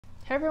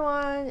Hey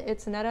everyone,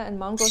 it's Netta and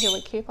Mongo here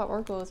with K-pop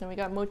Oracles, and we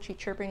got Mochi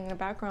chirping in the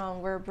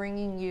background. We're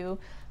bringing you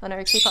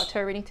another K-pop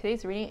tarot reading.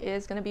 Today's reading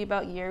is going to be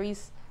about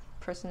Yeri's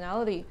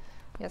personality.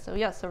 So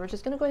we're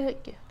just going to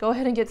go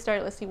ahead and get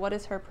started. Let's see, what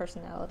is her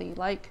personality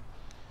like?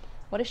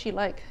 What is she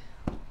like?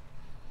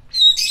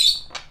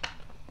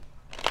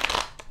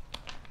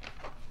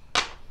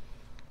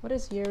 What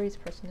is Yeri's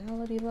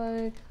personality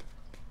like?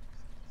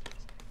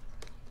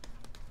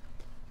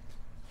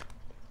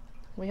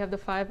 We have the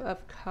Five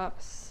of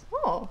Cups.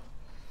 Oh.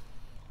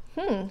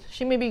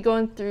 She may be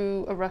going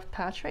through a rough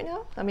patch right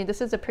now. I mean,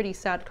 this is a pretty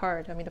sad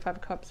card. I mean, the Five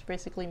of Cups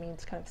basically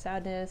means kind of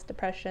sadness,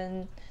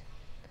 depression,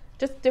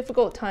 just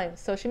difficult times.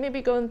 So she may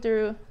be going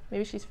through,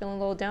 maybe she's feeling a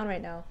little down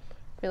right now,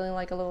 feeling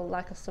like a little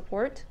lack of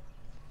support.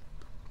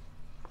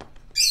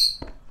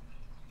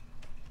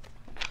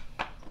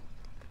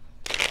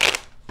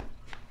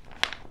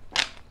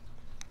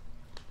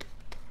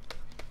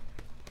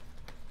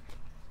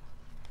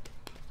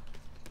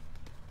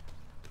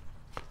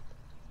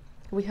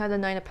 We had the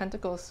Nine of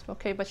Pentacles.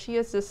 Okay, but she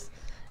is this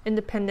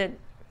independent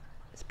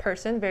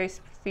person, very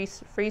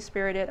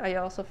free-spirited. I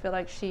also feel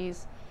like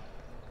she's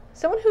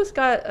someone who's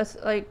got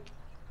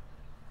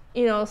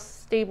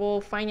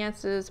stable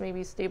finances,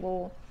 maybe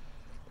stable,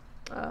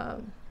 a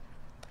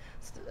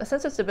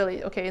sense of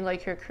stability. Okay, in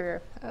like her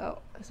career.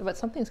 But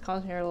something's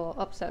causing her a little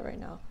upset right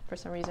now for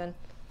some reason.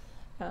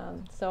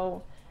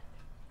 So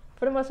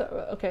for the most,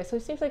 okay, so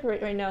it seems like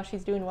right now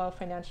she's doing well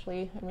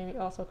financially, maybe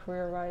also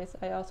career-wise.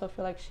 I also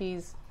feel like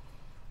she's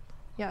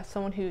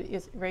someone who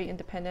is very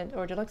independent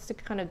or just likes to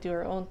kind of do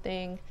her own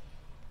thing.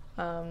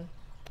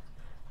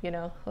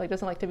 Like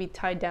doesn't like to be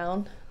tied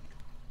down.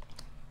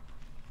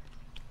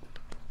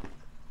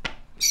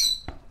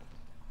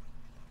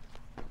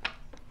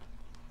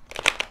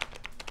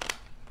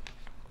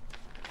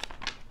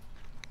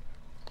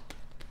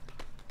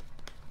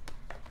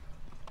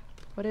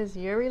 What is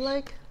Yeri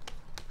like?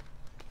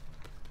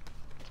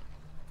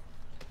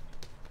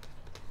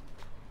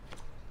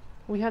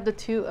 We have the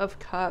Two of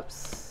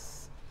Cups.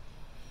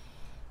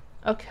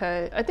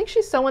 Okay, I think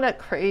she's someone that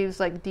craves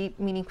like deep,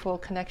 meaningful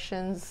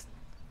connections,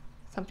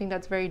 something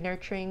that's very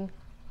nurturing,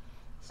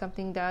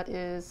 something that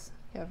is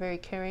very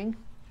caring.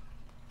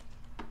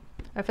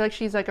 I feel like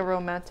she's like a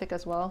romantic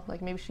as well.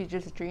 Like maybe she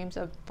just dreams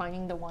of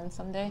finding the one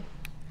someday.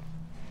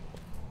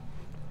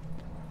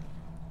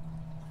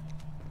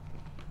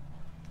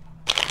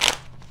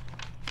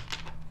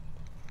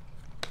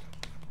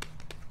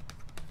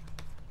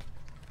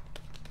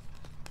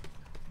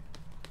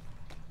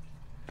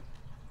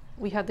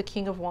 We have the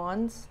King of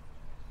Wands.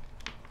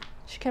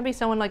 She can be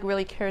someone like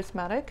really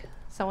charismatic,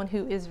 someone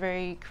who is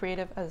very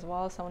creative as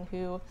well, someone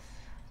who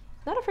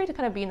not afraid to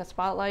kind of be in the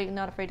spotlight,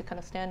 not afraid to kind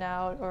of stand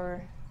out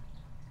or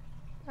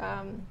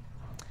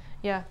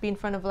be in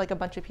front of like a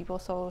bunch of people.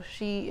 So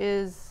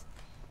she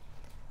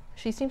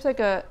seems like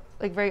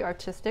very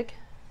artistic,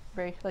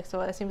 so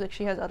it seems like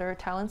she has other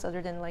talents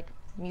other than like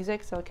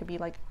music. So it could be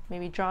like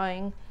maybe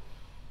drawing,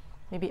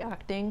 maybe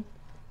acting.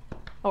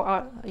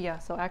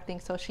 So acting.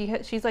 So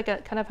she's like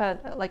kind of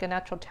had like a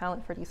natural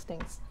talent for these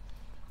things.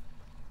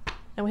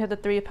 And we have the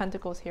Three of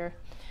Pentacles here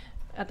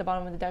at the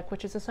bottom of the deck,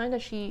 which is a sign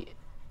that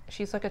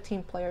she's like a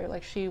team player.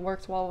 Like she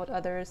works well with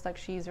others. Like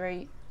she's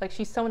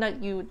someone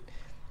that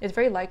is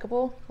very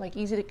likable, like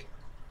easy to,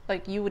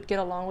 like you would get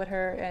along with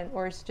her,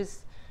 or it's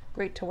just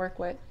great to work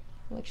with.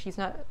 Like she's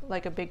not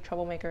like a big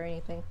troublemaker or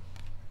anything.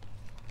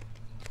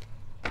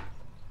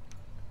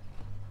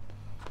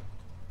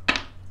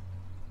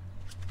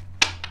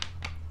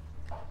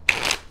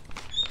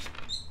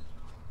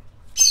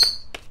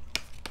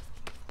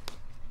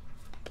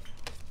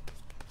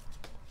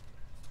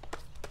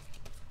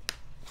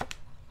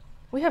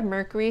 We have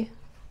Mercury.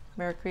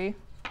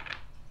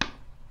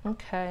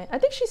 Okay, I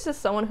think she's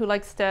just someone who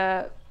likes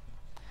to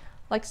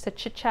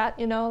chit chat,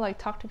 like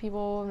talk to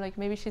people. Like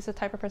maybe she's the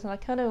type of person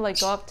that kind of like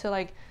go up to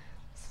like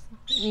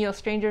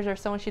strangers or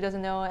someone she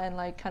doesn't know and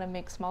like kind of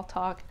make small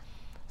talk.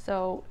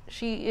 So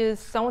she is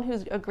someone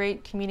who's a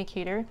great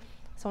communicator,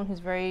 someone who's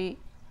very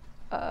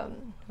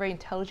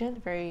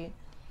intelligent, very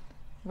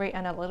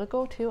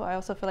analytical too. I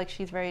also feel like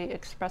she's very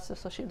expressive.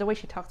 So the way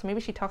she talks, maybe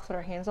she talks with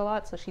her hands a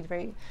lot. So she's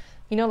very,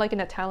 like in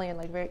Italian,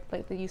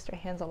 like they use their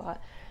hands a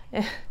lot.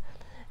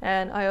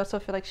 And I also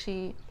feel like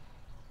she,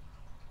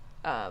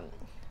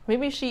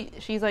 maybe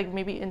she's like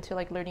maybe into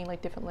like learning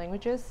like different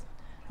languages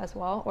as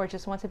well, or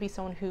just wants to be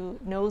someone who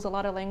knows a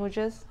lot of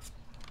languages.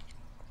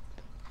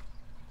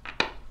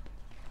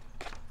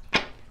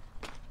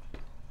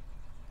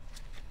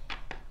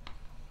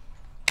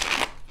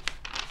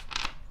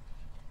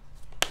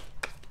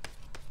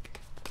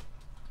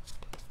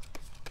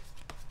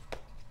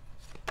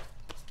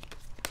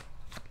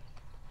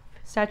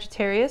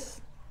 Sagittarius,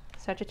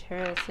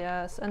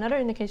 yes. Another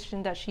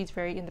indication that she's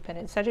very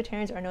independent.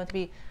 Sagittarians are known to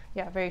be,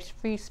 very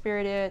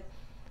free-spirited,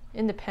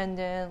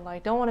 independent,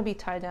 like don't want to be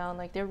tied down.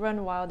 Like they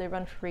run wild, they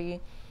run free.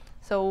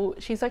 So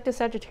she's like the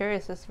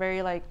Sagittarius. It's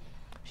very like,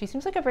 she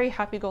seems like a very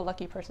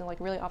happy-go-lucky person, like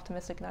really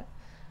optimistic.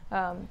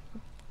 But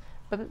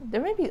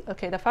there may be,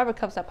 okay, the Five of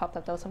Cups that popped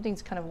up though,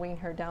 something's kind of weighing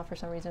her down for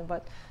some reason.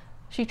 But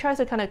she tries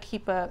to kind of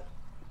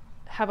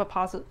have a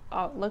positive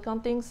outlook on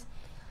things.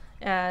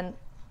 And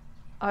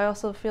I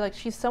also feel like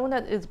she's someone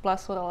that is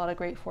blessed with a lot of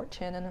great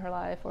fortune in her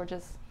life, or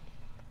just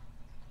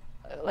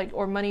like,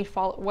 or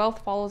wealth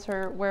follows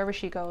her wherever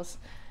she goes.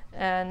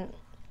 And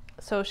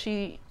so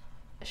she's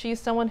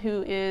someone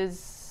who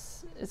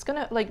is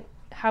gonna like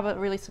have a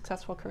really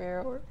successful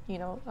career, or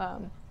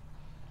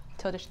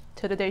till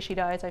the day she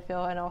dies, I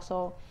feel. And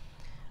also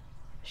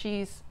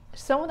she's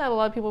someone that a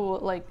lot of people will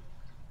like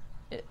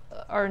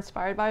are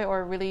inspired by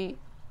or really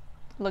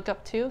look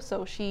up to,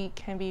 so she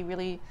can be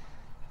really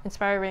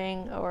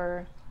inspiring.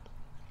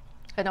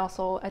 And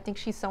also I think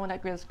she's someone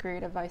that gives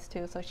great advice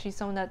too. So she's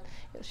someone that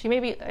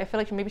I feel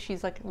like maybe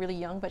she's like really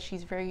young, but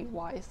she's very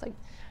wise. Like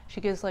she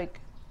gives like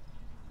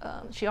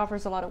she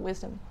offers a lot of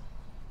wisdom.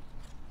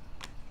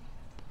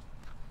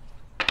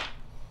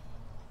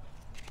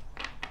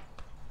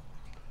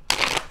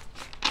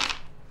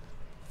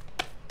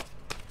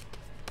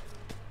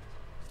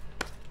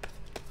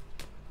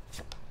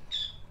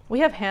 We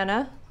have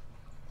Hannah.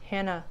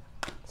 Hannah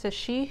says,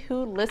 she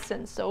who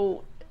listens.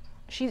 So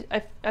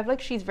I feel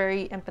like she's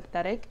very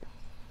empathetic.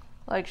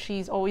 Like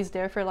she's always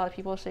there for a lot of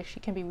people. So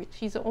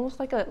she's almost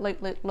like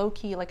low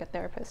key, like a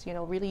therapist,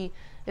 really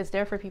is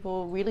there for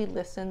people, really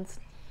listens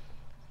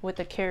with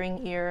a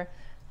caring ear.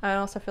 I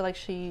also feel like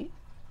she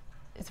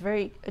is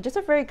just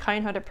a very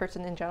kind-hearted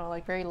person in general,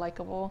 like very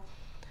likable.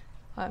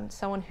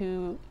 Someone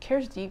who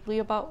cares deeply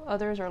about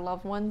others or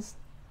loved ones.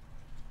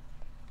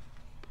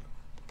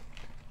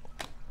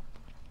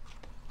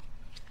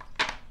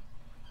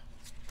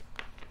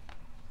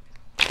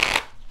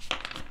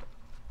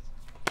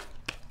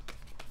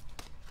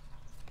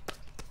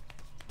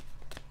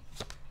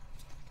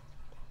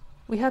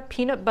 We have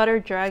Peanut Butter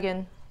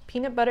Dragon.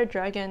 Peanut Butter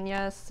Dragon,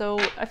 yes. So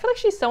I feel like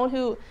she's someone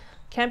who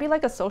can be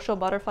like a social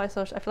butterfly.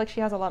 So I feel like she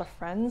has a lot of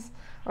friends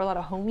or a lot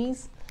of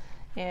homies,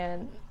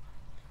 and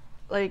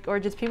like, or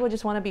just people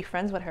just want to be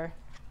friends with her.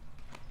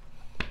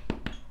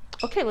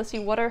 Okay, let's see.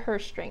 What are her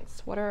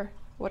strengths? What are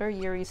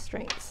Yeri's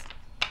strengths?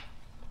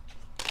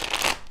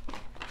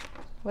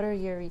 What are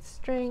Yeri's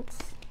strengths?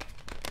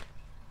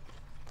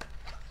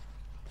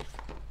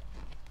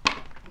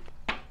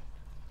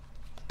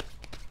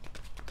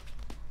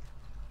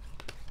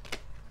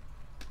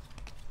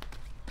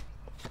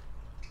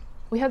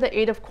 We have the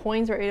 8 of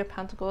Coins or 8 of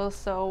Pentacles.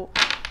 So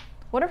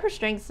one of her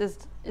strengths is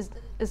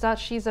that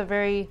she's a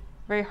very,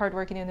 very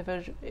hardworking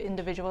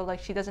individual.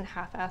 Like she doesn't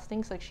half-ass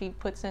things. Like she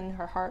puts in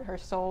her heart, her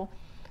soul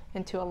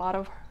into a lot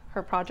of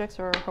her projects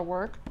or her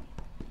work.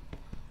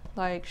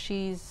 Like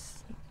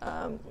she's,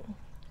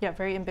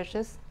 very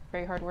ambitious,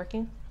 very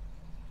hardworking.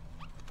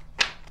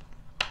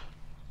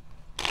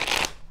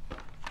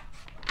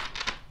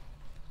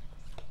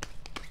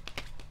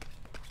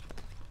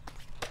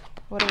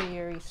 What are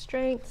Yeri's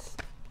strengths?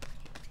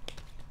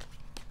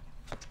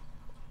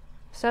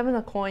 7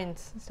 of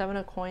Coins. 7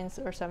 of Coins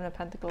or 7 of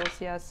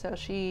Pentacles. Yeah, so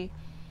she,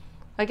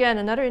 again,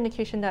 another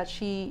indication that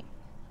she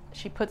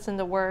puts in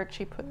the work.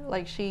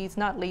 She's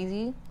not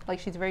lazy. Like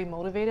she's very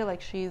motivated.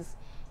 Like she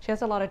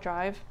has a lot of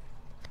drive.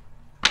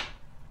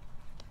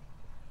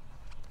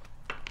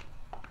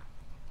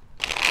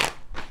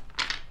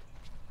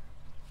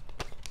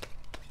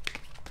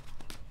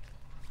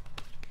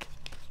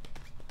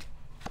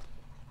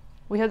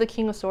 We have the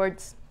King of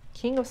Swords.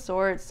 King of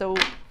Swords. So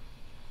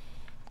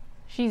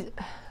she's,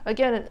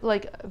 again,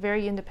 like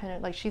very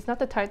independent. Like she's not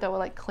the type that will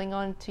like cling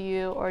on to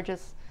you, or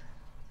just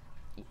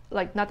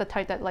like not the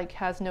type that like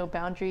has no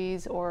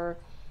boundaries or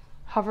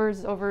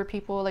hovers over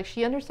people. Like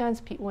she understands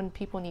when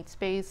people need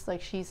space.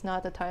 Like she's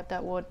not the type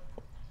that would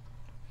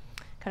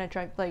kind of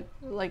drive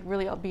like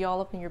really be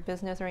all up in your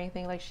business or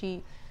anything. Like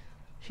she's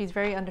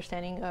very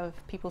understanding of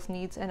people's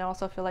needs. And I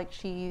also feel like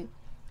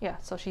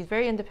so she's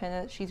very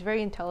independent. She's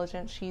very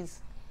intelligent.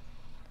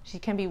 She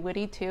can be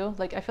witty too.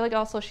 Like I feel like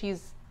also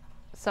she's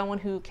someone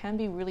who can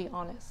be really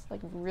honest,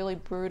 like really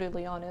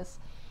brutally honest,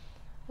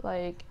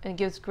 like, and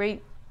gives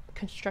great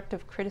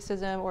constructive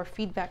criticism or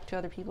feedback to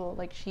other people.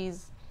 Like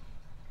she's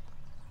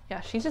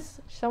just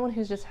someone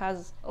who just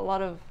has a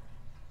lot of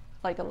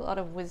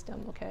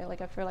wisdom. Okay,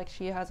 like I feel like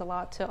she has a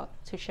lot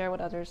to share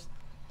with others.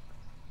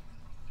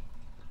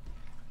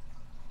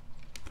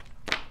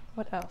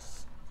 What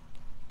else?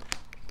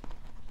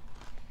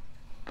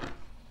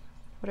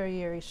 What are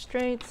Yeri's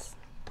strengths?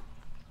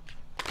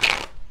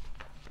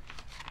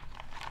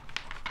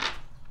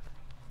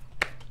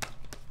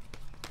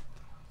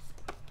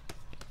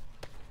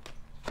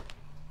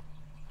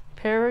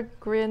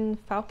 Peregrine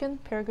Falcon?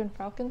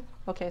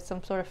 Okay,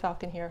 some sort of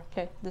falcon here.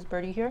 Okay, this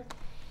birdie here.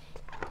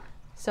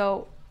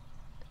 So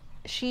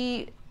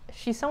she's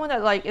someone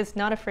that like is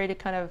not afraid to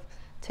kind of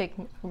take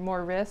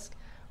more risk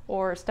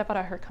or step out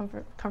of her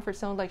comfort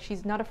zone. Like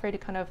she's not afraid to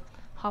kind of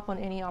hop on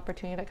any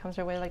opportunity that comes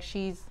her way. Like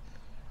she's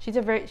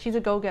a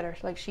go-getter.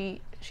 Like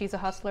she's a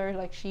hustler.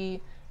 Like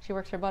she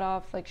works her butt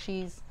off. Like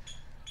she's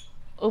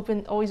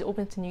always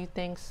open to new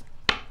things.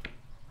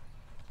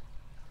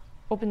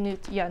 New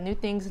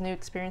things, new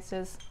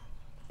experiences.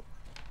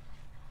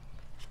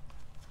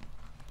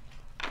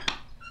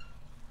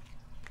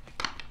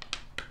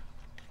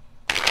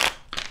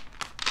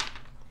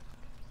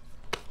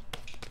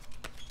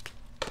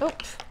 Oh,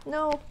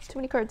 no, too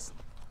many cards.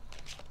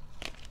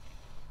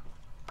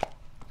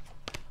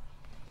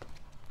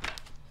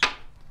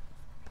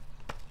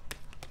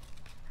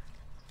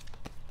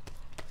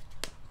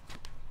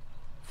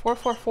 Four,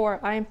 4, 4.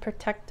 I am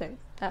protected.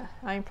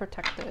 I am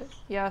protected.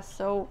 Yeah,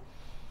 so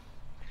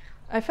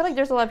I feel like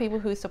there's a lot of people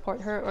who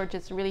support her or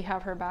just really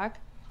have her back.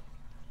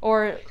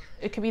 Or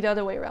it could be the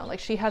other way around.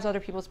 Like she has other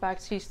people's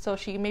backs. So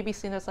she may be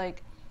seen as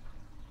like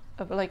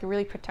a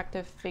really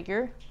protective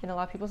figure in a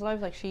lot of people's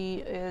lives. Like she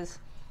is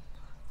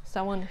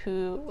someone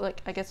who,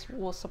 like, I guess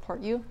will support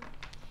you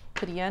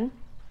to the end.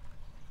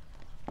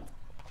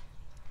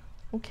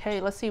 Okay,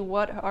 let's see,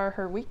 what are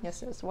her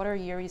weaknesses? What are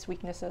Yeri's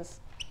weaknesses?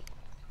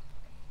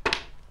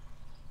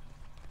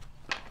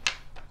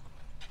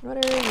 What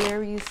are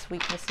Yeri's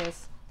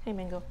weaknesses? Hey,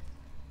 Mango.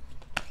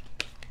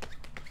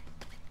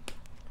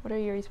 What are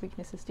Yeri's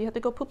weaknesses? Do you have to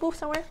go poo-poo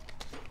somewhere?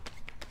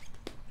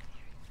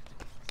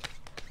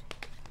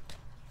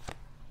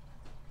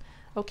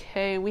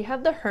 Okay, we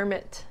have the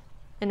Hermit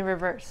in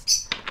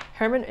reverse.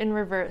 Hermit in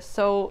reverse.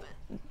 So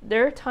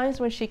there are times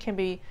when she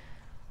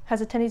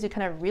has a tendency to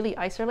kind of really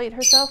isolate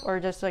herself, or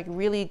just like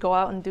really go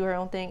out and do her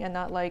own thing and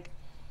not like,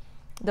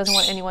 doesn't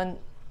want anyone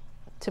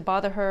to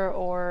bother her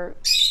or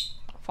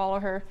follow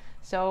her.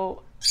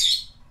 So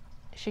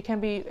she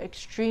can be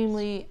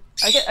extremely,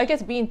 I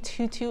guess being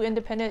too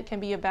independent can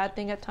be a bad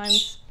thing at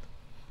times.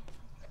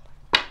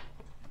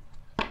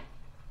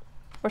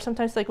 Or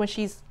sometimes like when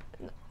she's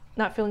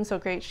not feeling so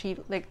great, she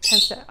like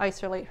tends to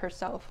isolate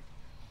herself.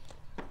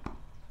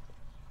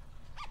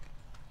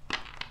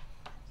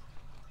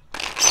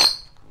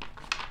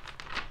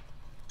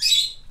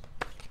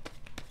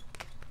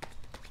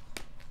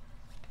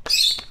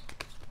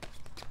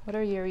 What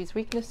are Yeri's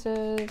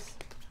weaknesses?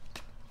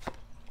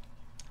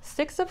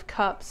 Six of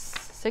Cups.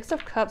 Six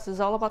of Cups is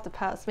all about the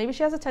past. Maybe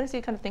she has a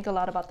tendency to kind of think a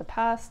lot about the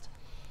past,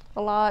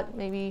 a lot,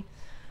 maybe,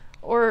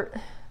 or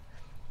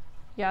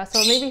yeah,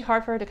 so it may be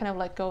hard for her to kind of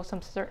let go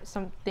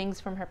some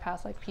things from her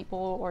past, like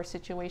people or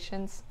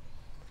situations.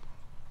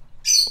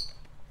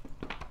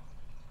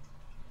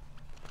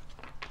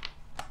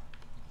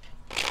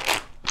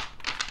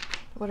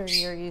 What are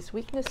Yeri's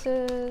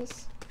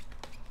weaknesses?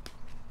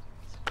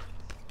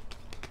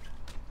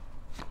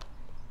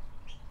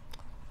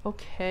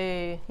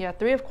 Okay, yeah,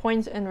 Three of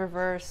Coins in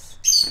reverse.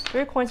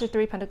 Three of Coins or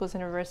Three of Pentacles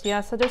in reverse.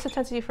 Yeah, so there's a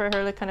tendency for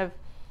her to kind of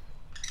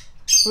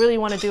really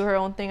want to do her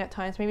own thing at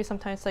times. Maybe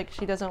sometimes like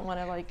she doesn't want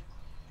to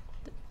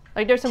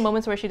like there's some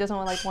moments where she doesn't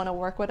want to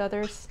work with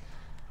others,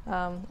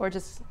 or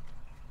just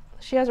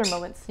she has her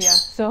moments. Yeah,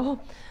 so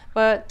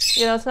but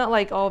you know, it's not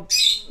like all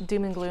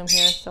doom and gloom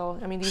here. So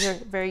I mean, these are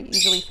very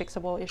easily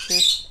fixable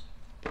issues.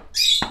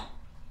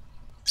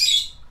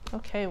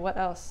 Okay, what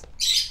else?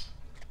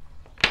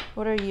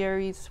 What are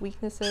Yeri's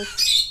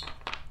weaknesses?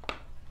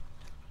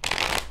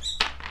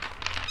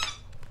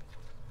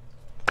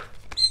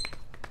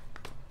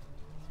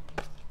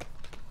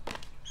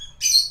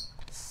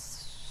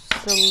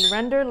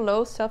 Surrender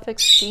low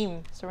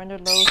self-esteem. Surrender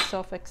low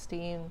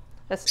self-esteem.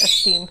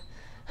 Esteem.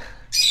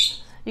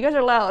 You guys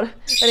are loud.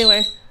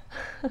 Anyway.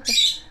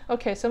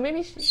 Okay, so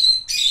maybe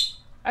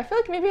I feel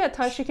like maybe at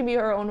times she can be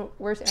her own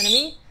worst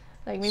enemy.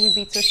 Like maybe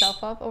beats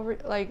herself up over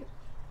like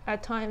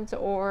at times,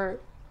 or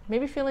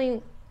maybe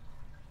feeling,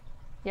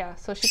 yeah,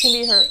 so she can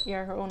be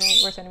her own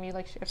worst enemy.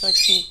 Like I feel like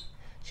she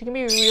can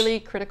be really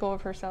critical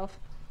of herself.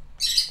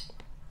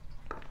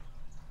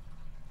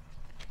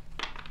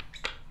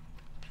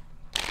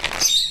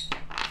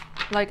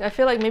 Like I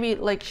feel like maybe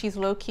like she's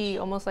low-key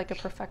almost like a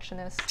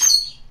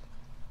perfectionist.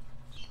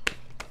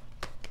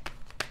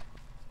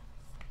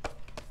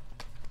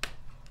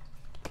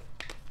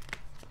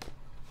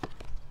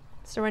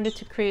 Surrender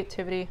to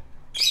creativity.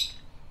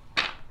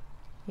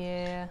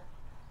 Yeah.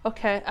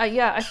 Okay,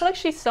 yeah, I feel like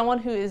she's someone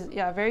who is,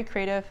 yeah, very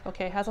creative,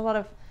 okay, has a lot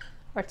of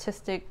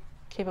artistic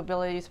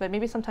capabilities, but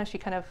maybe sometimes she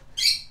kind of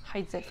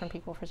hides it from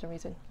people for some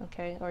reason,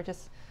 okay, or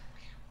just,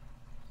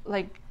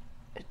 like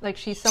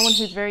she's someone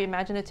who's very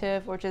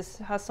imaginative, or just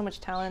has so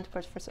much talent,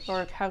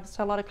 or has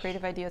a lot of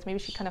creative ideas. Maybe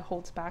she kind of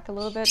holds back a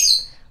little bit,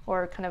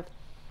 or kind of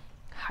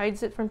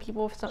hides it from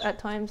people at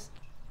times.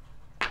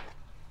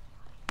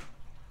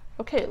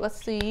 Okay,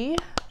 let's see.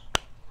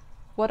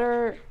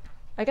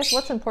 I guess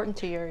what's important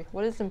to Yeri?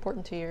 What is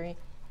important to Yeri?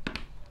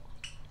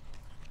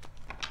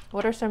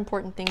 What are some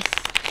important things?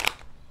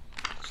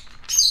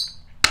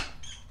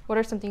 What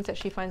are some things that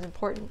she finds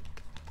important?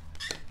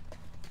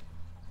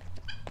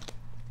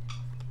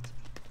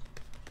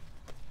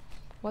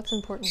 What's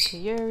important to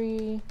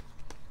Yeri?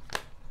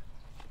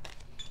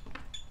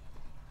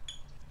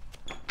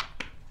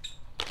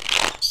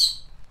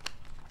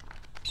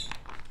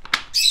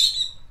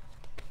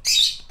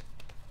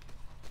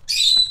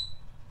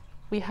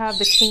 We have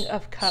the King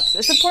of Cups.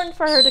 It's important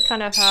for her to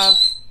kind of have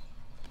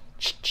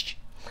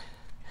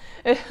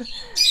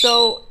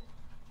so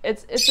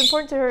it's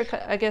important to her,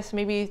 I guess,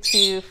 maybe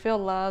to feel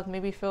loved,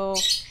 maybe feel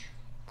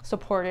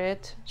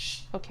supported,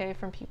 okay,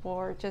 from people,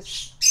 or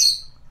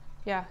just,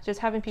 yeah,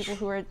 just having people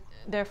who are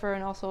there for her,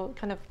 and also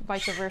kind of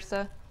vice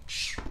versa.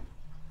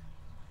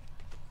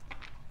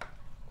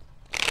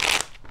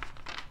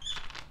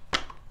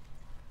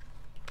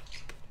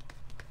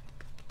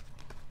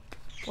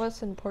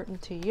 What's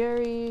important to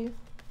Yeri?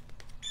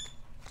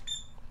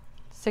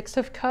 Six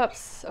of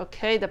Cups.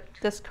 Okay,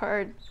 this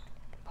card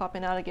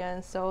popping out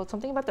again. So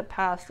something about the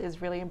past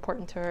is really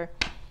important to her.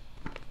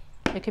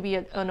 It could be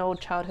an old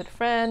childhood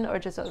friend, or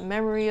just a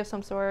memory of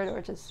some sort,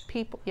 or just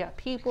people. Yeah,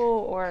 people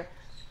or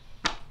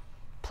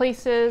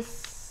places.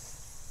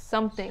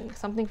 Something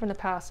from the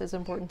past is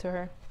important to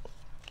her.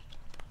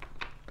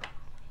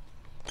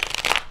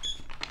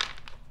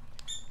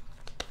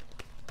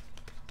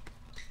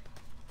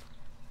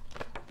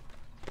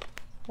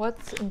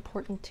 What's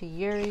important to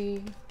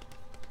Yeri?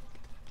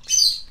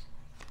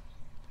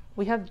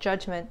 We have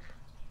Judgment.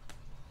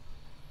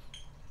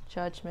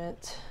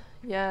 Judgment.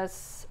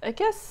 Yes, I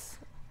guess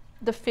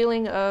the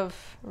feeling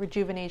of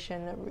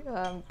rejuvenation,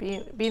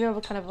 being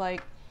able to kind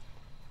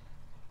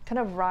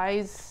of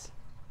rise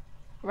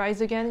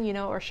again, you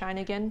know, or shine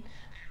again.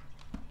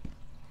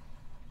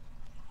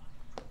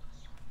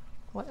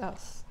 What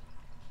else?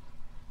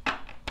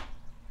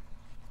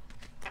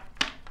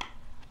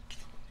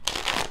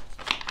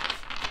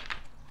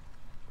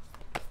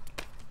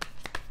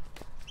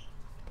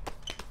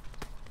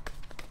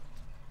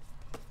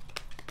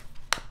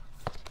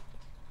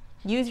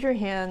 Use your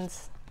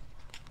hands.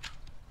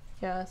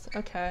 Yes,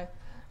 okay.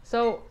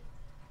 So,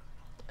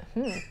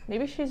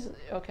 maybe she's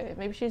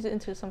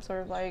into some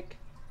sort of like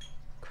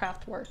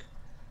craft work.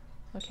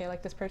 Okay,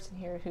 like this person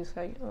here who's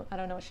like, oh, I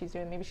don't know what she's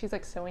doing. Maybe she's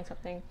like sewing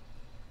something.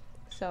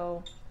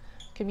 So,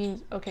 could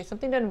mean, okay,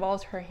 something that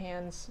involves her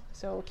hands.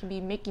 So it can be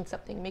making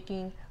something,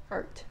 making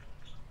art,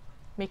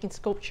 making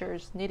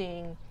sculptures,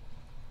 knitting,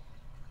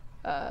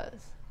 yeah,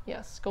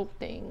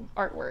 sculpting,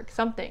 artwork,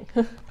 something.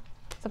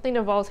 Something that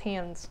involves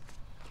hands.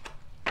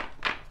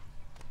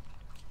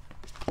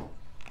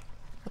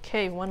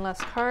 Okay, one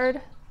last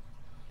card.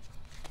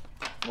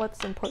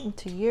 What's important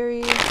to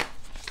Yeri?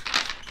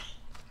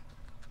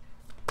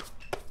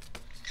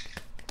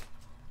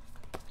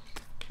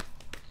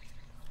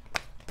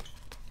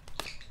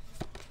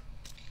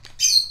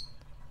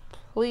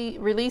 Please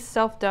release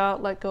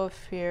self-doubt, let go of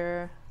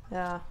fear.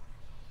 Yeah.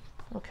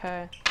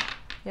 Okay.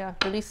 Yeah,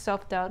 release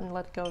self-doubt and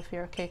let go of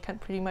fear. Okay,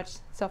 pretty much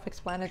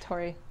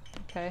self-explanatory.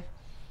 Okay.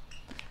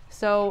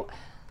 So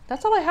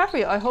that's all I have for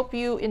you. I hope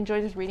you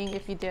enjoyed this reading.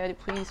 If you did,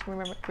 please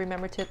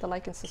remember to hit the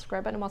like and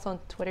subscribe button. I'm also on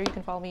Twitter. You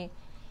can follow me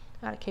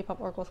at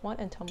Kpop Oracles 1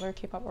 and Tumblr,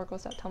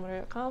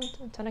 kpoporacles.tumblr.com.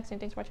 Until next time,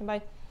 thanks for watching.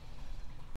 Bye.